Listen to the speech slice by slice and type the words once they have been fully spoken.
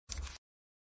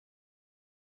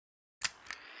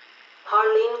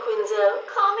Harleen Quinzel?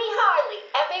 Call me Harley.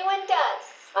 Everyone does.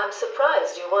 I'm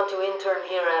surprised you want to intern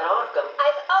here at Arkham.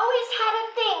 I've always had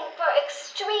a thing for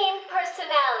extreme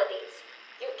personalities.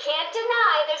 You can't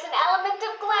deny there's an element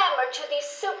of glamour to these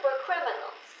super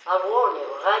criminals. I'll warn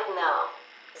you right now.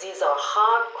 These are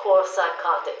hardcore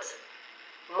psychotics.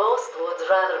 Most would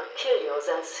rather kill you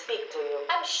than speak to you.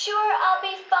 I'm sure I'll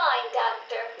be fine,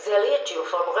 Doctor. They'll eat you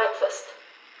for breakfast.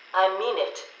 I mean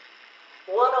it.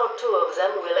 One or two of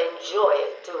them will enjoy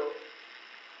it too.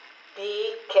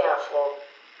 Be careful.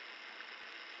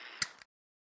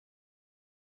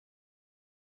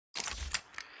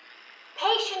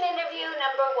 Patient interview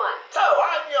number 1. So,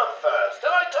 I'm your first, am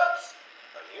I, Toots?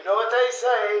 Well, you know what they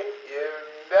say, you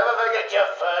never forget your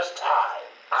first time.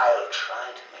 I'll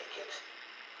try to make it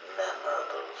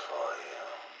memorable for you.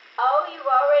 Oh, you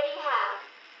already have.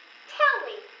 Tell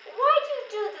me, why do you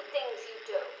do the things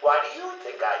you do? Why do you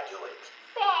think I do it?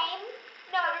 Fame,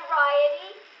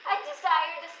 notoriety, a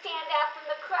desire to stand out from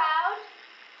the crowd,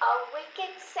 a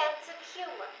wicked sense of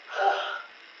humor.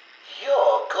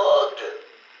 You're good.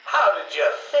 How did you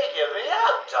figure me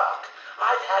out, Doc?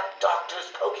 I've had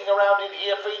doctors poking around in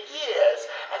here for years,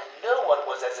 and no one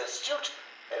was as astute,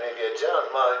 and if you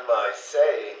don't mind my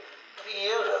saying,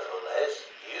 beautiful as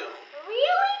you.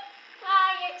 Really?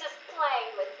 You're just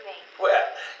playing with me. Well,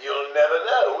 you'll never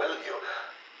know, will you?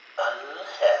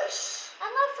 Unless...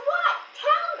 Unless what?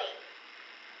 Tell me.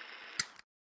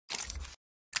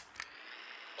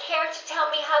 Care to tell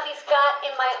me how these got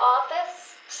in my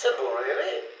office? Simple,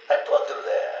 really. I put them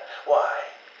there. Why?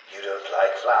 You don't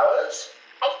like flowers?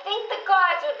 I think the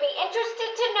guards would be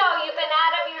interested to know you've been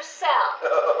out of your cell.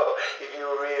 Oh, if you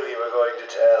really were going to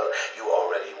tell, you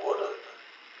already would have.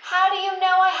 How do you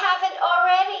know I haven't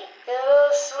already? Oh,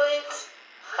 sweet.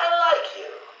 I like you.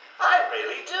 I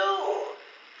really do.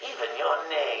 Even your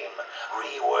name.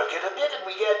 Rework it a bit and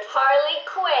we get... Harley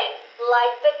Quinn,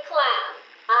 like the clown.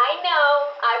 I know,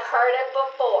 I've heard it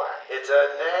before. It's a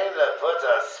name that puts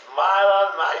a smile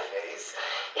on my face.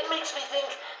 It makes me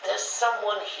think there's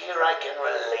someone here I can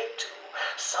relate to.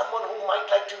 Someone who might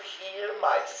like to hear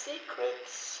my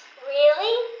secrets.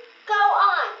 Really? Go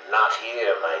on. Not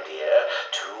here, my dear.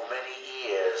 Too many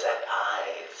ears and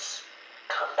eyes.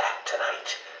 Come back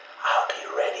tonight. I'll be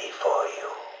ready for you.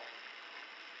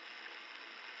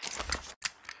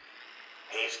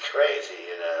 He's crazy,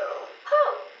 you know. Who?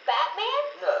 Batman?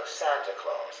 No, Santa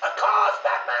Claus. Of course,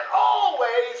 Batman.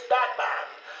 Always Batman.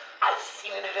 I've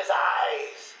seen it in his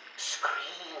eyes.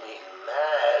 Screaming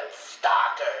mad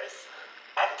stalkers.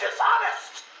 And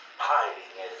dishonest.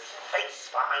 Hiding his face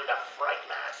behind a fright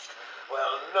mask.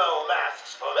 Well, no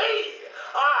masks for me.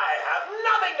 I have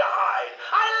nothing to hide.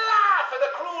 I laugh at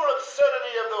the cruel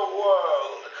absurdity of the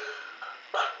world.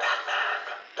 But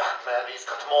Batman, he's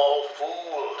got them all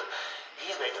fooled.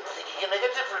 He's made them think he can make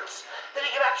a difference, that he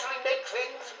can actually make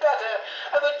things better.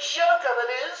 And the joke of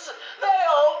it is, they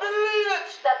all believe it.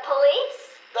 The police?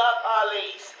 The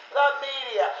police, the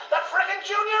media, the frickin'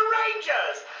 junior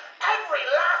rangers. Every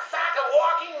last sack of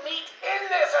walking meat in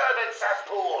this urban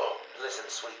cesspool. Listen,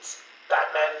 sweets,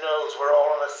 Batman knows we're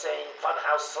all on the same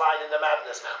funhouse slide into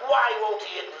madness. Why won't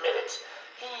he admit it?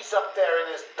 He's up there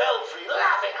in his belfry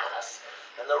laughing at us.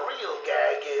 And the real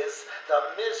gag is the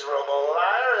miserable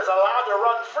liar is allowed to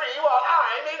run free while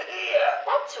I'm in here.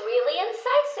 That's really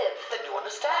incisive. Then you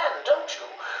understand, don't you?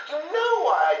 You know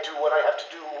why I do what I have to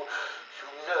do. You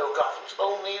know Gotham's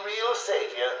only real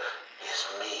savior is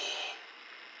me.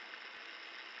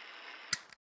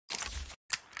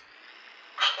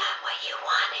 I got what you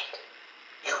wanted.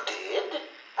 You did?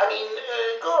 I mean,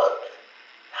 good.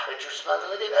 How did you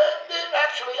smuggle it in?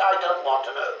 Actually, I don't want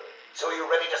to know. So are you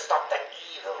ready to stop that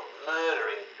evil,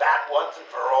 murdering bat once and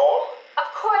for all? Of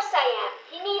course I am.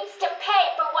 He needs to pay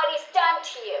for what he's done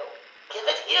to you. Give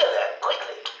it here then,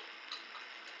 quickly.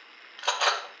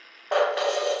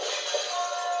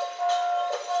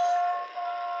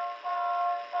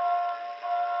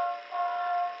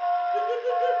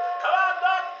 Come on,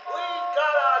 Doc. We've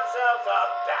got ourselves a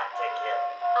bat to kill.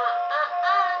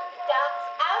 Doc's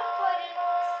outputting.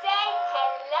 Say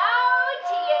hello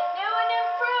to your new and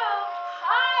improved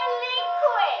Harley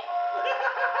Quinn.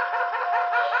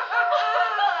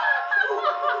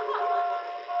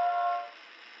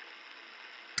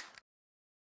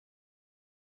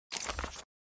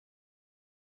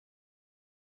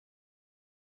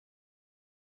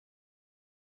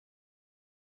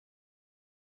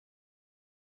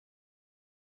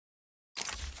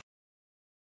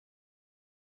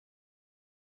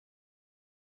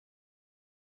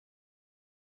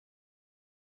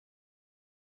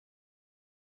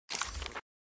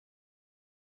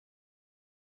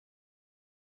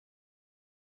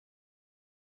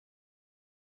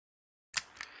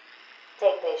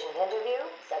 Take patient interview.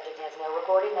 Subject has no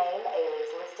recorded name.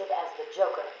 Alias listed as the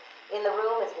Joker. In the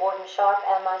room is Warden Sharp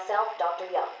and myself, Dr.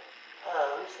 Young.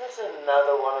 Oh, is this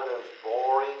another one of those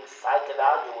boring psych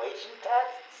evaluation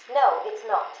tests? No, it's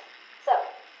not. So,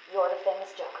 you're the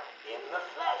famous Joker. In the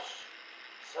flesh.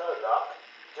 So, Doc,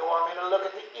 do you want me to look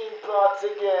at the ink blots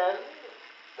again?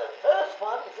 The first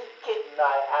one is a kitten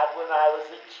I had when I was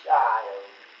a child.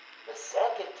 The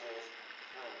second is,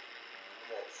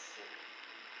 let's see,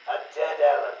 a dead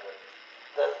elephant.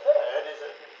 The third is a...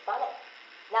 Funny.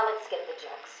 Now let's skip the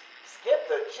jokes. Skip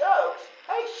the jokes?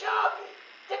 Hey, Sharpie,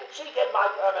 didn't she get my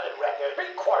permanent record?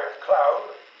 Be quiet,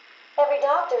 clown. Every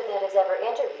doctor that has ever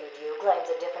interviewed you claims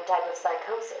a different type of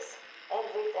psychosis.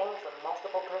 Everything from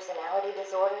multiple personality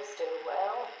disorders to,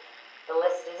 well, the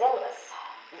list is endless.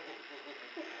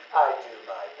 I do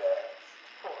my best.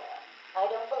 Well, I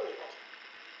don't believe it.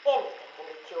 Anything can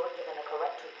be cured given the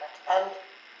correct treatment. And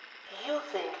you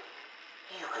think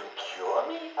you can cure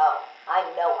me? Oh, I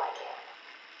know I can.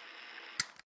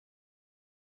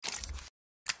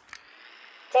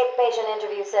 Take patient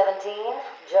interview 17.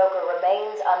 Joker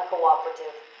remains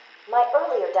uncooperative. My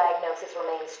earlier diagnosis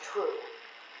remains true.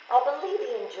 I believe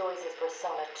he enjoys his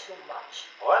persona too much.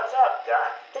 What's up,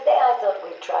 Doc? Today I thought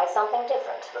we'd try something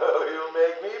different. Oh, you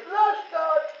make me blush,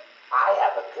 Doc. I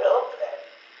have a girlfriend.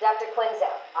 Dr. Quinn's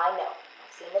out. I know.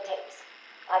 I've seen the tapes.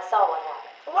 I saw what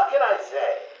happened. What can I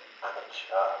say? I'm a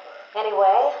charmer.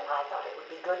 Anyway, I thought it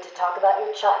would be good to talk about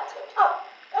your childhood. Oh,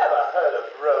 ever heard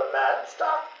of romance,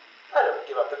 Doc? I don't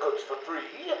give up the goods for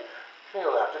free.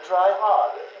 You'll have to try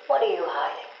harder. What are you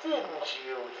hiding? Didn't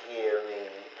you hear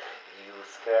me? You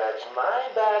scratch my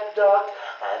back, Doc,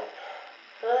 and,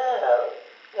 well,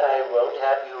 I won't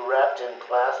have you wrapped in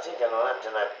plastic and left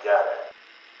in a gutter.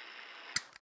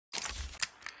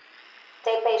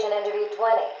 Take patient interview 20.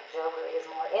 Joker is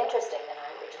more interesting than I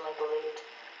originally believed.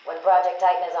 When Project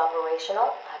Titan is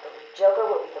operational, I believe Joker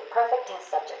will be the perfect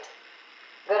test subject.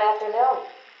 Good afternoon.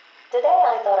 Today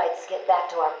I thought I'd skip back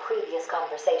to our previous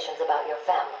conversations about your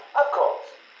family. Of course.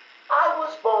 I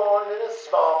was born in a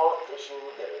small fishing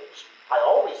village. I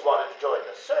always wanted to join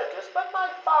the circus, but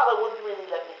my father wouldn't really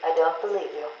let me. I don't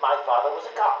believe you. My father was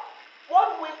a cop.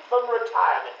 1 week from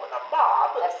retirement when the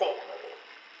mob... I've seen the movie.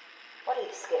 What are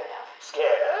you scared of?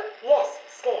 Scared? Yes,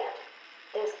 scared.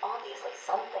 There's obviously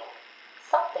something.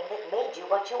 Something that made you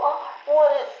what you are.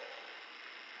 What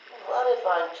if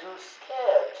I'm too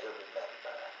scared to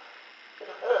remember? It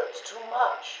hurts too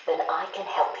much. Then I can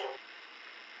help you.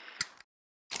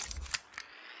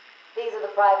 These are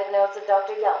the private notes of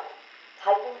Dr. Young.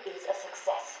 Titan is a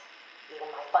success. Even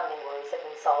my funding worries have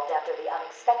been solved after the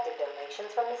unexpected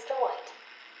donations from Mr. White.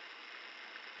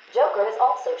 Joker has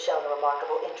also shown a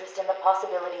remarkable interest in the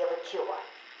possibility of a cure.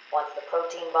 Once the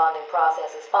protein bonding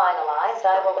process is finalized,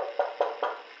 I will...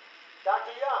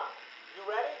 Dr. Young, you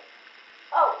ready?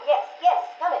 Oh, yes,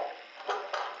 come in.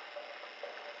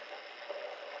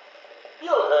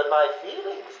 You'll hurt my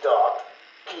feelings, Doc,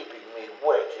 keeping me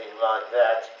waiting like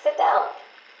that. Sit down.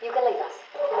 You can leave us.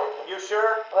 You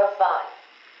sure? We're fine.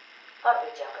 Aren't we,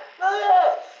 Joker? Oh,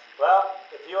 yes. Well,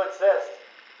 if you insist.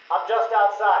 I'm just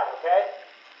outside, okay?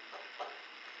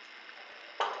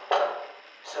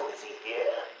 So is he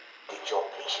here? Did your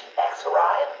patient X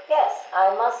arrive? Yes,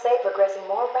 I must say progressing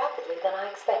more rapidly than I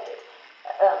expected.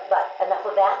 But enough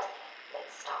of that.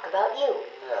 Let's talk about you.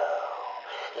 No.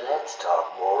 Let's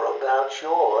talk more about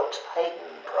your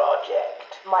Titan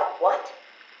project. My what?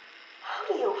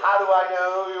 How do I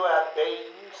know you have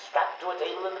Bane strapped to a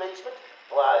table in the basement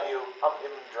while you pump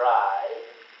him dry?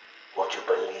 Would you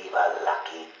believe a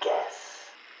lucky guess?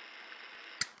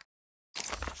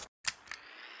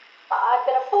 I've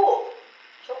been a fool.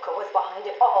 Joker was behind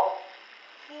it all.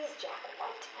 He's Jack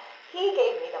White. He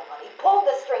gave me the money, pulled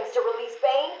the strings to release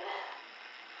Bane.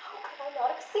 How could I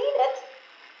not have seen it?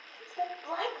 He's been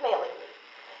blackmailing me.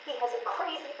 He has a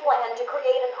crazy plan to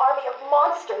create an army of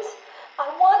monsters. I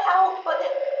want out, but...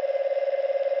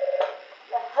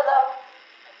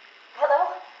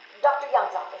 Hello? Dr.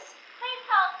 Young's office. Please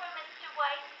hold for Mr.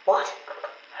 White. What?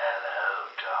 Hello,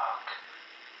 Doc.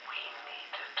 We need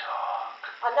to talk.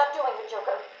 I'm not doing it,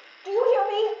 Joker. Do you hear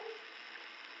me?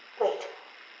 Wait.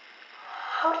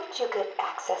 How did you get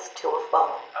access to a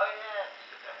phone? Oh, yes.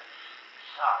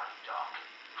 Sorry, Doc.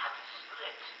 Had to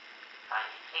split. I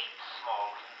hate small,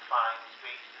 confined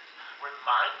spaces.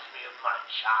 Reminds me of my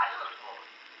childhood.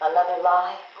 Another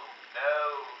lie? Who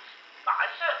knows? I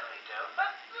certainly don't, but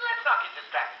let's not get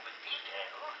distracted with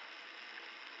details.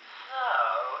 So,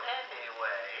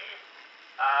 anyway,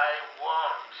 I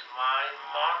want my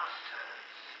monsters.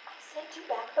 I said get you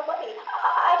back the money.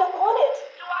 I don't want it.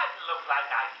 Do I look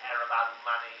like I care about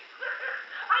money?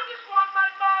 I just want my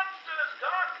monsters,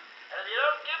 Doc. And if you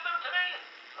don't give them to me,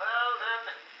 well,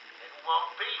 then it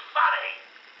won't be funny.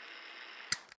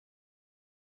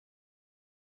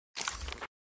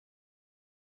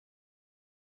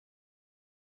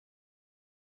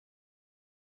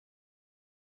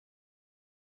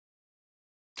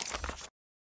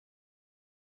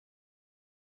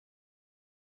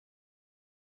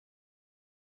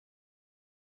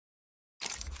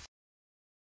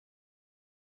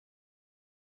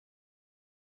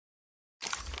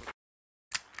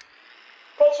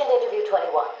 Patient interview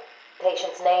 21.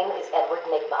 Patient's name is Edward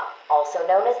Nigma, also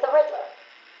known as the Riddler.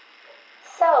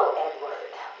 So, Edward,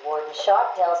 Warden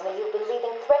Sharp tells me you've been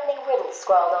leaving threatening riddles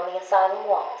scrawled on the asylum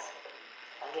walls.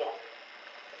 Again.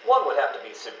 One would have to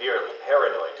be severely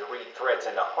paranoid to read threats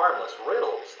into harmless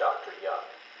riddles, Dr. Young.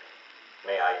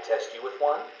 May I test you with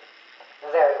one?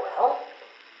 Very well.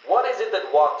 What is it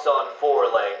that walks on 4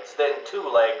 legs, then 2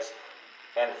 legs,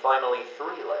 and finally 3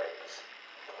 legs?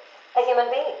 A human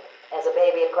being. As a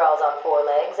baby, it crawls on 4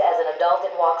 legs. As an adult,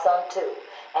 it walks on 2.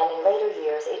 And in later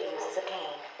years, it uses a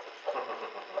cane.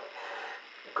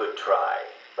 Good try.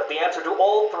 But the answer to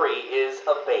all 3 is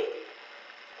a baby.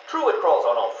 True, it crawls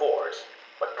on all 4s,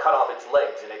 but cut off its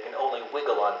legs and it can only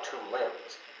wiggle on 2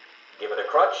 limbs. Give it a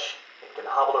crutch, it can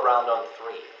hobble around on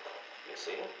 3. You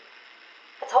see?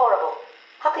 It's horrible.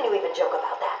 How can you even joke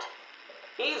about that?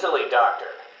 Easily,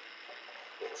 Doctor.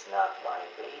 It's not my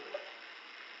baby.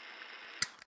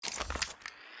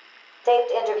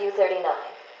 Taped interview 39.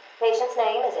 Patient's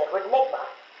name is Edward Nigma.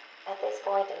 At this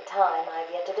point in time, I've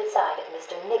yet to decide if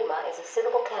Mr. Nigma is a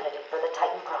suitable candidate for the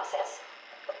Titan process.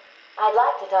 I'd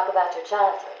like to talk about your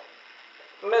childhood.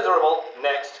 Miserable.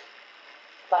 Next.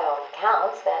 By all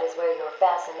accounts, that is where your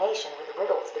fascination with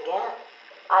riddles began.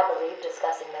 I believe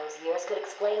discussing those years could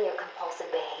explain your compulsive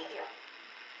behavior.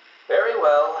 Very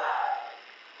well.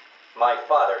 My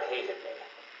father hated me.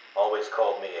 Always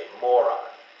called me a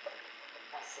moron.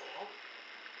 I see.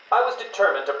 I was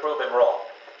determined to prove him wrong,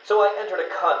 so I entered a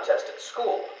contest at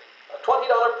school. A $20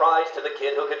 prize to the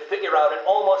kid who could figure out an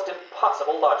almost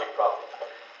impossible logic problem.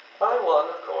 I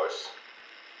won, of course.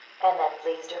 And that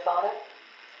pleased your father?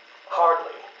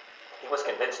 Hardly. He was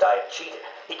convinced I had cheated.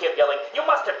 He kept yelling, "You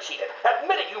must have cheated!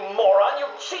 Admit it, you moron! You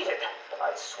cheated!"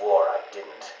 I swore I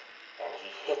didn't, and he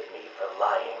hit me for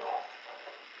lying.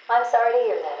 I'm sorry to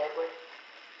hear that, Edward.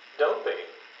 Don't be.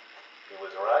 He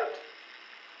was right.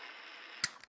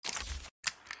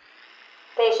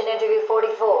 Patient interview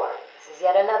 44. This is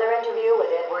yet another interview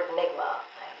with Edward Nigma.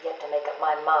 I have yet to make up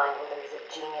my mind whether he's a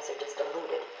genius or just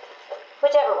deluded.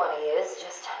 Whichever one he is,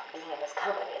 just being in his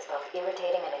company is both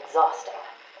irritating and exhausting.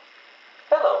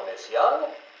 Hello, Miss Young.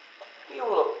 You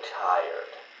look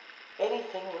tired.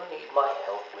 Anything you need my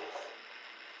help with?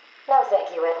 No,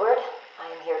 thank you, Edward. I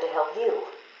am here to help you.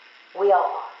 We all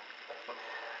are.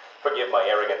 Forgive my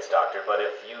arrogance, Doctor, but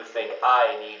if you think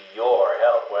I need your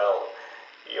help, well,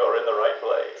 you're in the right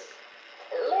place.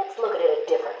 Let's look at it a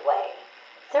different way.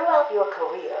 Throughout your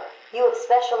career, you have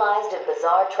specialized in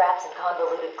bizarre traps and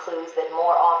convoluted clues that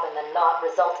more often than not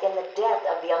result in the death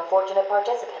of the unfortunate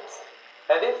participants.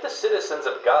 And if the citizens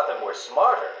of Gotham were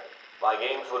smarter, my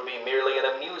games would be merely an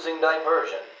amusing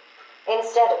diversion.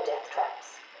 Instead of death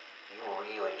traps. You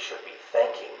really should be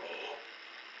thanking me.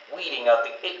 Weeding out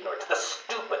the ignorant, the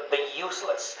stupid, the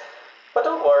useless. But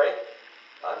don't worry,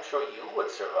 I'm sure you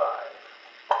would survive.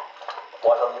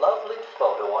 What a lovely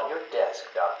photo on your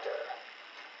desk, Doctor.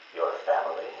 Your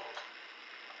family?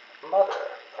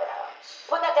 Mother, perhaps.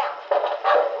 Put that down.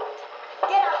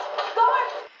 Get out. Go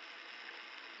out.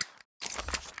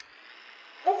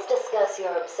 Let's discuss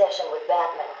your obsession with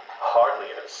Batman.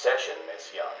 Hardly an obsession,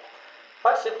 Miss Young.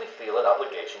 I simply feel an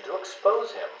obligation to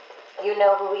expose him. You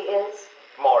know who he is?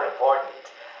 More important,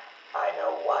 I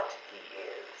know what he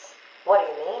is. What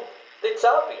do you mean? It's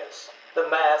obvious. The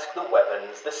mask, the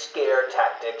weapons, the scare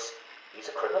tactics. He's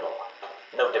a criminal.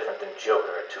 No different than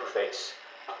Joker, Two-Face,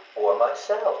 or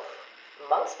myself.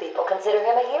 Most people consider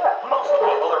him a hero. Most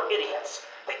people are idiots.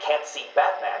 They can't see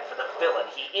Batman for the villain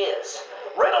he is.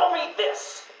 Riddle me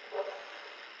this.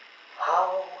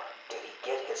 How did he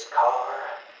get his car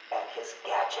and his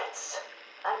gadgets?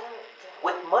 I don't...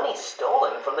 With money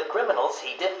stolen from the criminals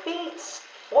he defeats.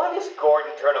 Why does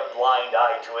Gordon turn a blind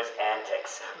eye to his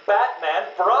antics? Batman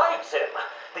bribes him.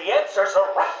 The answers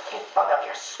are right in front of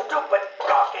your stupid,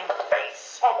 gawking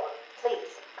face. Edward,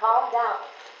 please, calm down.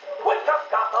 Wake up,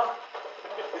 Gotham!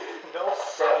 No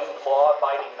sane,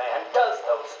 law-abiding man does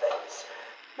those things.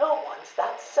 No one's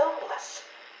that selfless.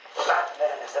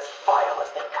 Batman is as vile as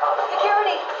they come.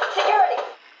 Security! Security!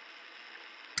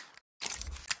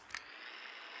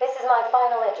 is my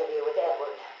final interview with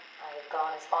Edward. I have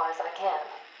gone as far as I can.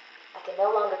 I can no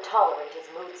longer tolerate his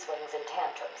mood swings and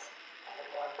tantrums. I have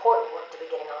more important work to be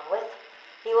getting on with.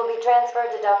 He will be transferred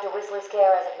to Dr. Whistler's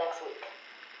care as of next week.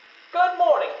 Good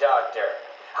morning, Doctor.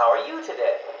 How are you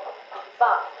today?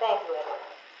 Fine, thank you, Edward.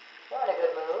 You're in a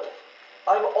good mood.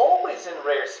 I'm always in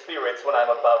rare spirits when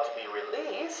I'm about to be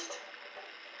released.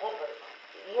 Edward,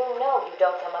 you know you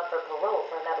don't come up for parole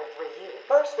for another 3 years.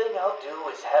 First thing I'll do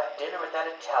is have dinner at that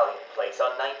Italian place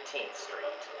on 19th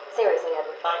Street. Seriously,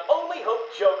 Edward. I only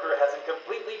hope Joker hasn't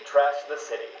completely trashed the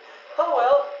city. Oh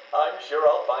well, I'm sure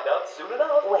I'll find out soon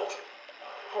enough. Wait,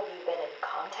 have you been in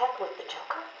contact with the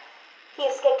Joker? He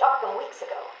escaped Arkham weeks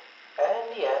ago.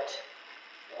 And yet,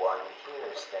 one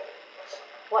hears things.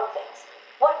 What things?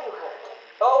 What have you heard?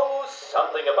 Oh,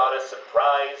 something about a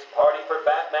surprise party for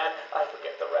Batman. I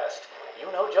forget the rest. You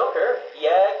know Joker.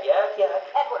 Yak, yak, yak.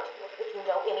 Edward, if you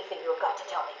know anything, you've got to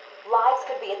tell me. Lives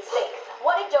could be at stake.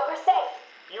 What did Joker say?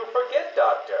 You forget,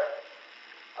 Doctor.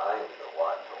 I'm the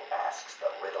one who asks the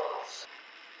riddles.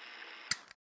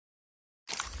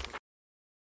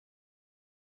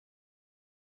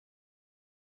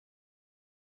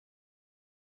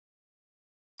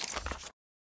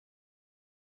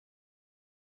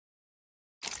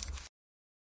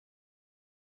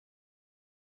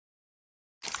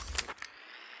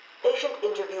 Patient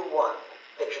interview 1.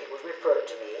 Patient was referred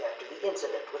to me after the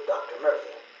incident with Dr.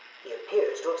 Murphy. He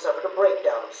appears to have suffered a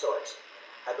breakdown of sorts.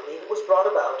 I believe it was brought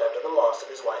about after the loss of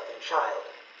his wife and child.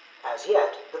 As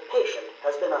yet, the patient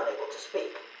has been unable to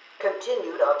speak.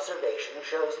 Continued observation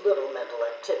shows little mental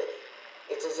activity.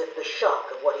 It's as if the shock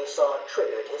of what he saw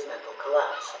triggered his mental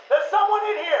collapse. There's someone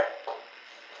in here!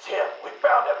 It's him. We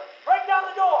found him. Break down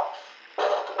the door!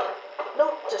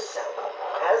 Note to self,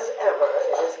 as ever,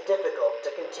 it is difficult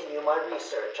to continue my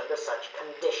research under such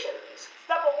conditions.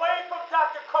 Step away from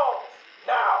Dr. Combs!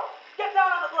 Now. Get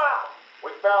down on the ground!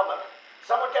 We found them.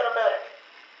 Someone get a medic.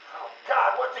 Oh,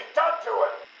 God, what's he done to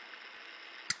him?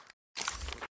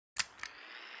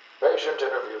 Patient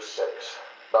interview 6.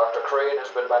 Dr. Crane has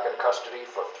been back in custody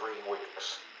for 3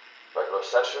 weeks. Regular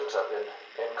sessions have been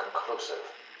inconclusive.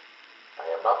 I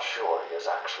am not sure he is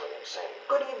actually insane.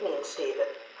 Good evening,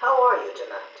 Stephen. How are you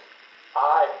tonight?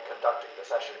 I'm conducting the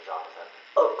session, Jonathan.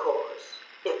 Of course.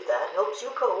 If that helps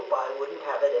you cope, I wouldn't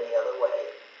have it any other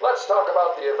way. Let's talk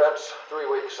about the events 3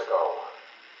 weeks ago.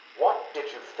 What did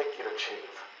you think you'd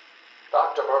achieve?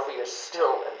 Dr. Murphy is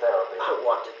still in therapy. I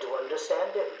wanted to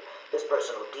understand him. His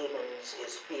personal demons,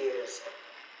 his fears.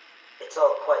 It's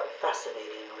all quite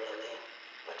fascinating, really.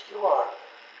 But you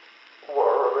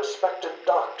were a respected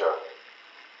doctor.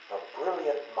 A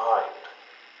brilliant mind.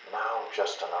 Now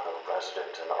just another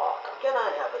resident in Arkham. Can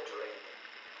I have a drink?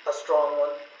 A strong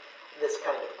one? This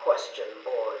kind of question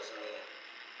bores me.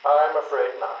 I'm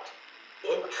afraid not.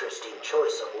 Interesting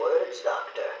choice of words,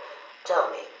 Doctor. Tell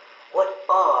me, what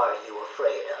are you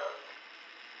afraid of?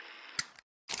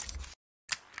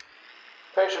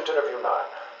 Patient interview 9.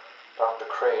 Dr.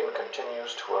 Crane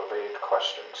continues to evade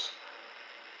questions.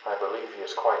 I believe he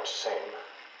is quite sane,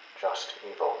 just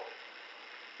evil.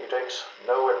 He takes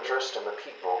no interest in the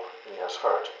people he has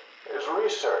hurt. His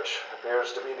research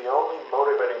appears to be the only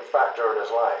motivating factor in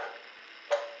his life.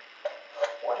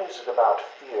 What is it about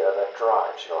fear that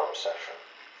drives your obsession?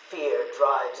 Fear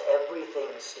drives everything,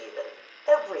 Stephen.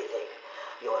 Everything.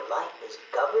 Your life is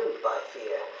governed by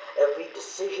fear. Every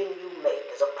decision you make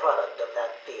is a product of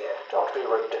that fear. Don't be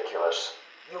ridiculous.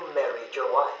 You married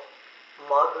your wife,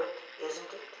 Margaret,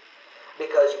 isn't it?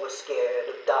 Because you were scared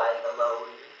of dying alone.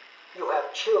 You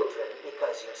have children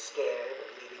because you're scared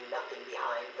of leaving nothing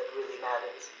behind that really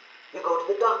matters. You go to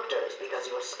the doctors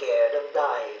because you're scared of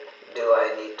dying. Do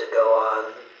I need to go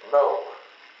on? No.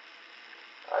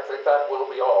 I think that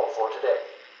will be all for today.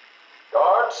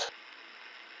 Guards?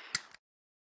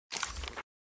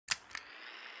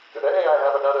 Today I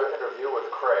have another interview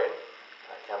with Crane.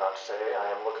 I cannot say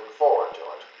I am looking forward to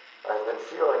it. I've been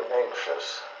feeling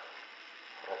anxious.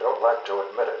 I don't like to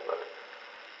admit it, but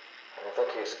I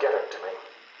think he's getting to me.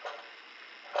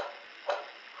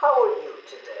 How are you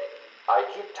today? I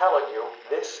keep telling you,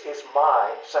 this is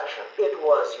my session. It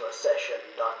was your session,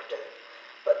 Doctor,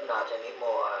 but not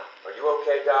anymore. Are you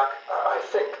okay, Doc? I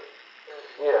think...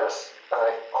 yes,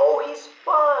 Oh, he's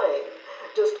fine.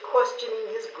 Just questioning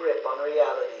his grip on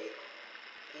reality.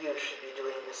 You should be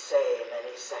doing the same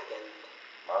any second.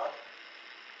 Mom?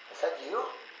 Is that you?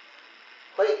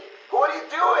 Wait, what are you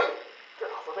doing?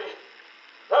 Get off of me.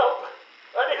 Help!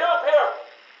 I need help here!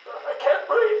 I can't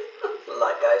breathe!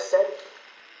 Like I said,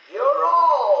 you're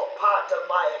all part of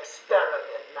my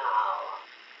experiment now.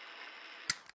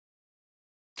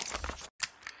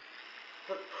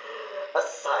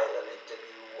 Asylum.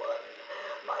 Interview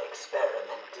 1. My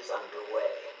experiment is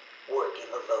underway. Working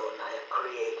alone, I have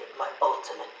created my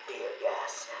ultimate fear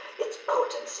gas. Its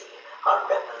potency, a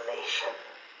revelation.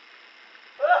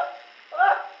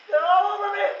 They're all over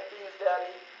me! Please,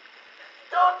 Daddy.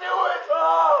 Don't do it!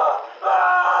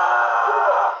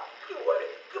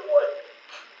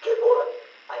 Keep away.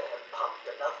 I have pumped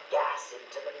enough gas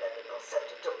into the medical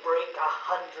center to break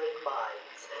 100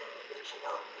 minds. It should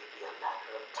only be a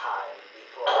matter of time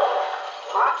before...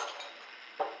 What?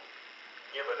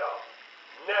 Give it up.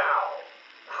 Now!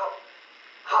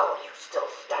 How are you still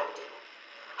standing?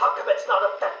 How come it's not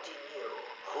affecting you?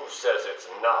 Who says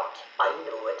it's not? I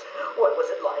knew it. What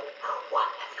was it like? What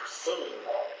have you seen?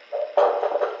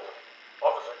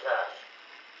 Officer Cash,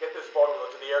 get this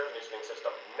formula to the air conditioning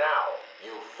system now.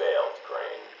 You failed,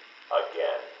 Crane.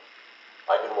 Again.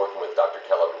 I've been working with Dr.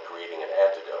 Keller in creating an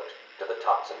antidote to the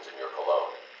toxins in your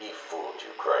cologne. He fooled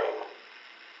you, Crane.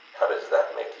 How does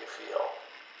that make you feel?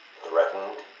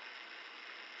 Threatened?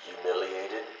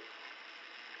 Humiliated?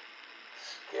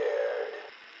 Scared?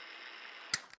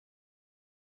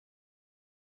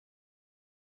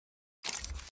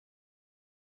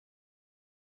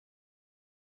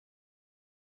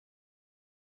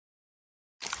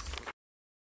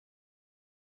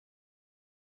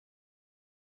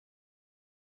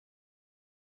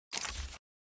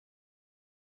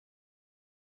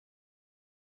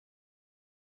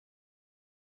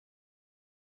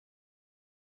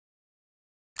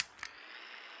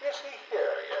 Is he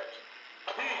here yet?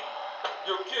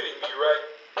 You're kidding me, right?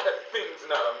 That thing's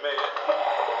not a man.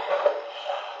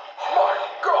 My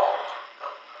God!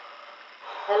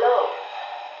 Hello.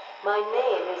 My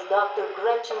name is Dr.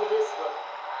 Gretchen Whistler.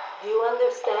 Do you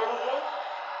understand me?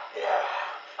 Yeah,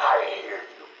 I hear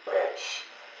you, bitch.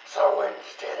 So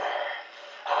when's dinner?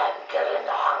 I'm getting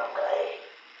hungry.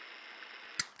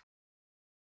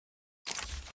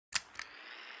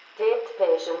 Taped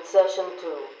patient, session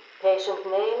 2. Patient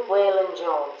name, Waylon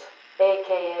Jones,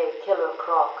 a.k.a. Killer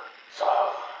Croc. So,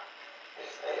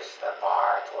 is this the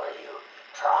part where you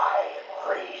try and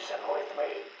reason with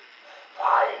me?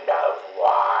 Find out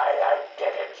why I did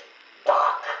it,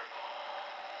 Doc.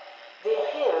 We're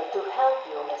here to help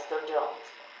you, Mr. Jones.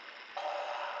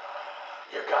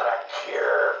 You got a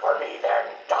cure for me then,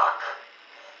 Doc?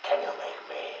 Can you make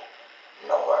me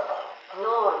normal?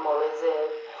 Normal is a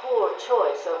poor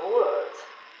choice of words.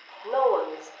 No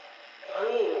one's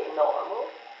really normal,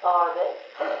 are they?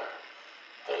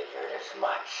 Figured as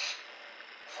much.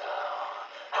 So,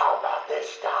 how about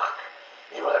this, Doc?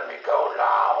 You let me go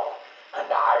now, and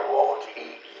I won't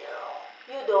eat you.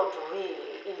 You don't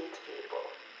really eat people.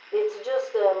 It's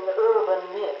just an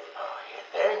urban myth. Oh, you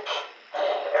think?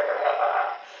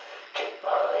 Keep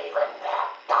believing that,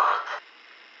 Doc.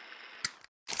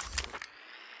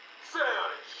 Sit down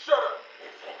and shut up. You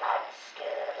think I'm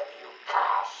scared of you,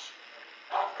 Cash?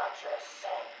 I've got your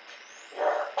scent.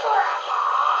 You're...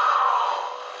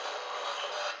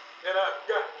 And I've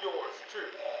got yours too.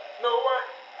 Know what?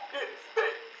 It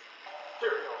stinks.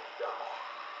 Carry on, Doc.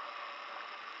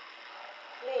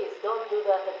 Please don't do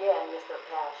that again, Mr.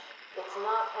 Cash. It's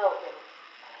not helping.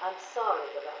 I'm sorry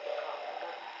about the problem,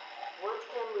 but what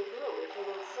can we do if you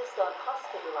insist on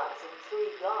hospitalizing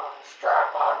 3 guards?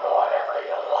 Strap on whatever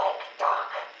you like, Doc.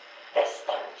 This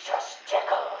thing just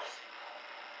tickles.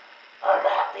 I'm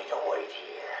happy to wait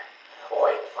here.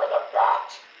 Wait for the bat.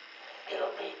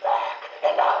 He'll be back,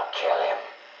 and I'll kill him.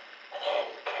 Then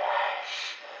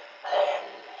Cash. Then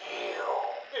you.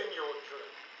 In your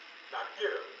dream. Now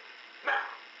get up. Now.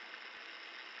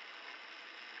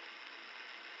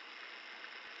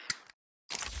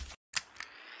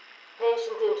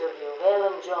 Patient interview,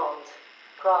 Waylon Jones.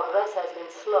 Progress has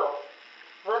been slow.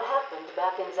 What happened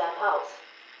back in that house?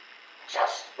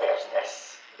 Just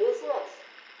business. Business?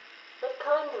 What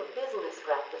kind of business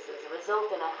practices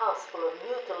result in a house full of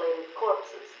mutilated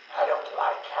corpses? I don't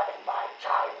like having my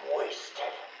time wasted.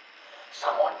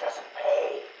 Someone doesn't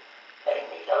pay. They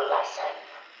need a lesson.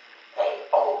 They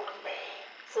owed me.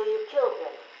 So you killed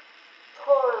them,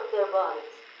 tore up their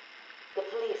bodies. The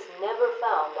police never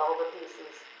found all the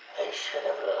pieces. They should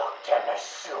have looked in the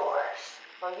sewers.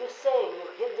 Are you saying you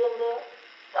hid them there?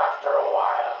 After a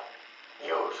while.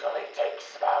 Usually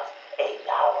takes about 8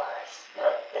 hours.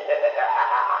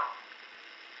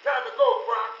 Time to go,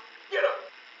 Croc. Get up.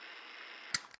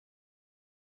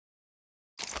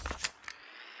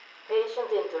 Patient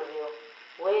interview.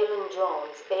 Waylon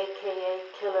Jones, a.k.a.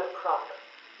 Killer Croc.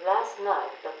 Last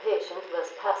night, the patient was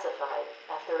pacified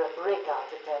after a breakout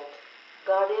attempt.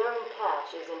 Guard Aaron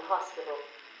Cash is in hospital.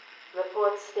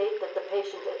 Reports state that the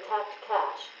patient attacked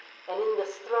Cash and in the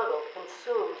struggle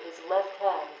consumed his left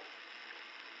hand.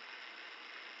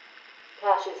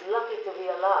 Ash is lucky to be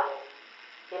alive.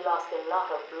 He lost a lot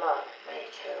of blood.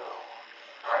 Me too.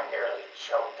 I nearly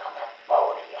choked on that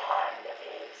bony hand of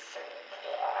his.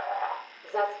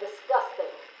 That's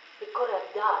disgusting. He could have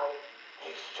died.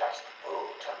 He's just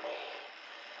food to me.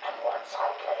 And once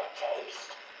I get a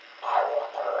taste, I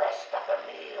want the rest of the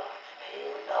meal.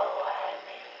 You know what I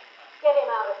mean. Get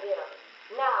him out of here.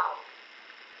 Now.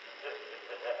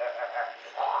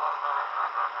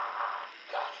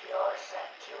 Got your scent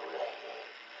too, lady.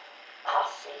 I'll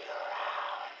see you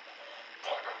around.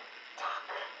 Tick, tock,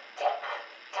 tick,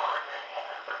 tock.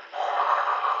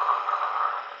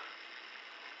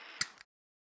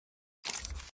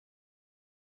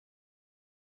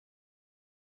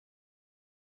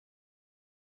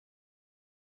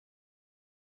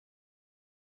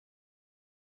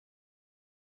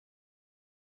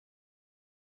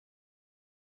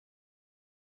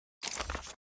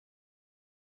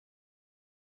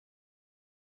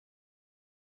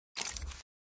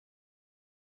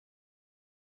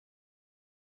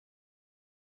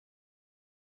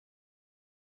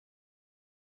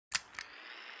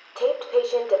 Taped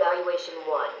patient evaluation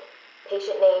 1.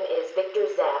 Patient name is Victor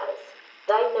Zsasz.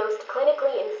 Diagnosed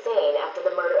clinically insane after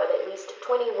the murder of at least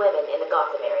 20 women in the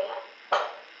Gotham area.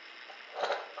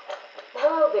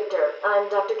 Hello, Victor. I'm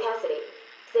Dr. Cassidy.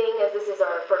 Seeing as this is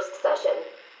our first session,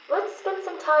 let's spend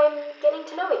some time getting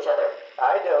to know each other.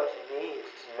 I don't need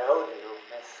to know you,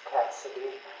 Miss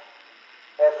Cassidy.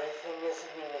 Everything is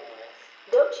meaningless.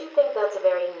 Don't you think that's a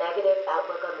very negative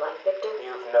outlook on life, Victor?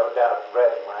 You've no doubt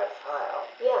read my file.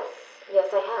 Yes,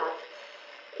 I have.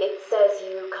 It says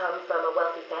you come from a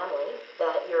wealthy family,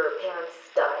 that your parents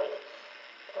died,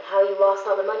 how you lost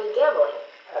all the money gambling.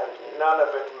 And none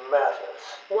of it matters.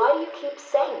 Why do you keep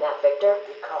saying that, Victor?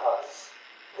 Because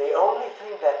the only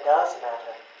thing that does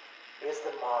matter is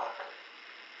the mark.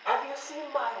 Have you seen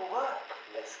my work,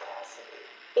 Miss Cassidy?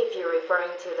 If you're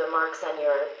referring to the marks on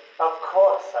your... Of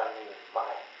course I mean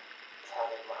my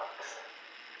tally marks.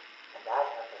 And I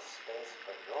have a space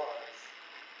for yours.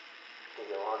 Do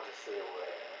you want to see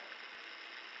where?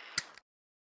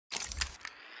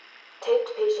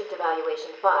 Taped patient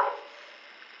evaluation 5.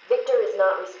 Victor is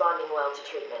not responding well to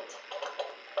treatment.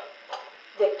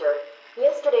 Victor,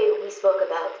 yesterday we spoke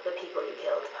about the people you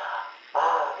killed.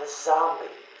 Ah, the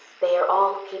zombies. They are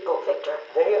all people, Victor.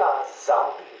 They are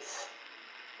zombies.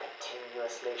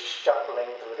 Continuously shuffling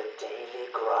through the daily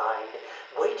grind,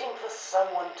 waiting for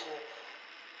someone to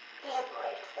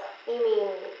liberate them. You mean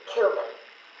kill them?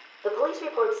 The police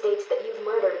report states that you've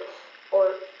murdered,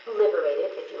 or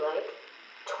liberated, if you like,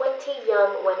 20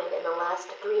 young women in the last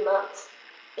 3 months.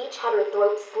 Each had her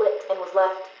throat slit and was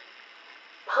left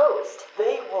posed.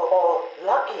 They were all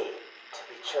lucky to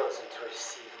be chosen to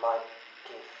receive my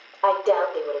gift. I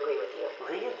doubt they would agree with you.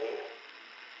 Really?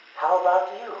 How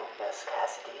about you, Miss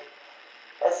Cassidy?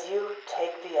 As you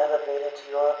take the elevator to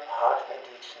your apartment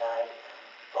each night,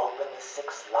 open the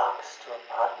 6 locks to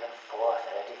apartment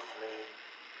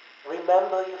 433.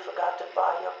 Remember you forgot to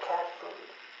buy your cat food.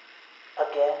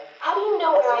 Again. How do you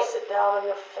know as where you sit down in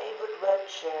your favorite red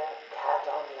chair, cat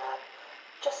on lap,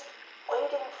 just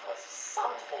waiting for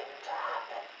something to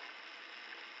happen.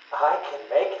 I can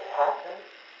make it happen,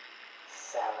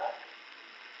 Sarah.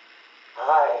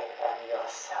 I am your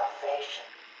salvation.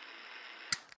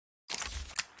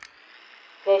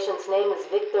 Patient's name is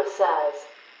Victor Zsasz.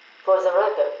 For the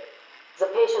record, the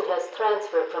patient has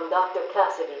transferred from Dr.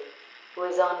 Cassidy, who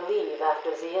is on leave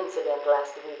after the incident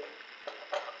last week.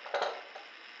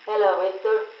 Hello,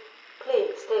 Victor.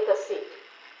 Please, take a seat.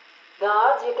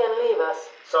 Guards, you can leave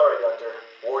us. Sorry, Doctor.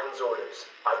 Warden's orders.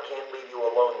 I can't leave you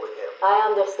alone with him. I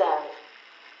understand.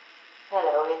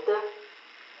 Hello, Victor.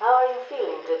 How are you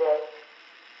feeling today?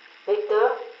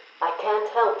 Victor, I can't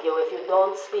help you if you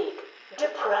don't speak.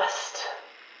 Depressed.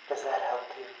 Does that help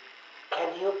you?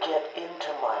 Can you get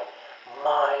into my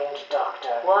mind,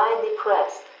 Doctor? Why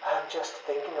depressed? I'm just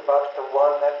thinking about the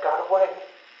one that got away.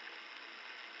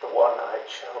 The one I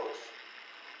chose.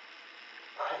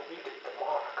 I needed the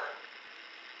mark.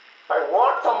 I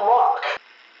want the mark!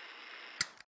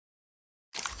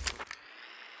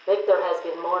 Victor has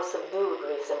been more subdued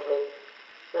recently.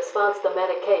 Response to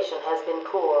medication has been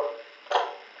poor.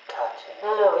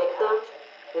 Hello, Victor.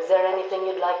 Is there anything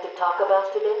you'd like to talk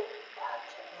about today?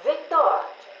 Victor!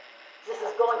 This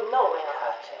is going nowhere.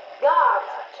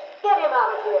 Guards! Get him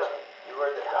out of here! You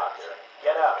heard the doctor.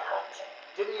 Get up.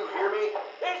 Didn't you hear me?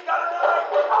 He's got a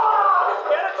knife! Ah!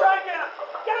 Get a trike in him!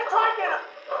 Get a trike in him!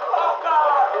 Oh,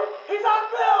 God! He's on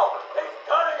Bill! He's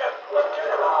cutting him!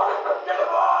 Get him off! Get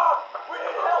him off! We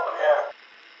need help here!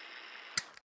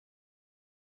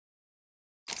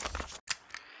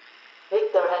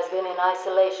 Victor, Victor has been in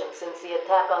isolation since the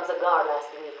attack on Zagar last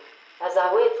week. As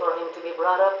I wait for him to be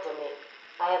brought up to me,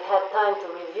 I have had time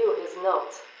to review his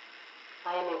notes.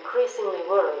 I am increasingly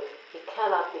worried he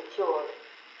cannot be cured.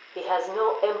 He has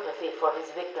no empathy for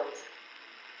his victims.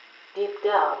 Deep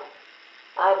down,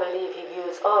 I believe he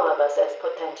views all of us as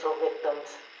potential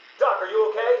victims. Doc, are you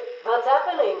okay? What's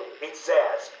happening? It's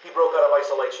Zsasz. He broke out of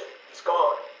isolation. He's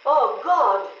gone. Oh,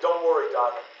 God! Don't worry,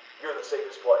 Doc. You're in the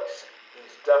safest place.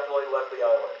 He's definitely left the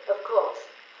island. Of course.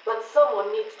 But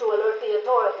someone needs to alert the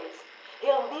authorities.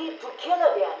 He'll need to kill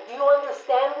again. Do you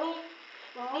understand me?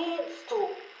 Needs to.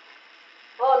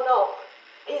 Oh, no.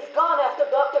 He's gone after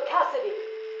Dr. Cassidy.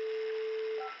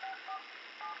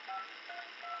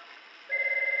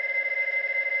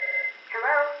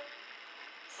 Hello?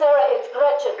 Sarah, it's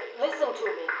Gretchen. Listen to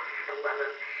me.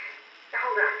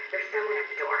 Hold on. There's someone at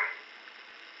the door.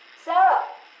 Sarah,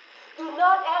 do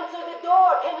not answer the door.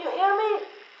 Can you hear me?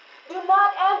 Do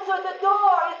not answer the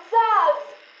door. It's Zsasz.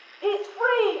 He's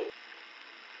free.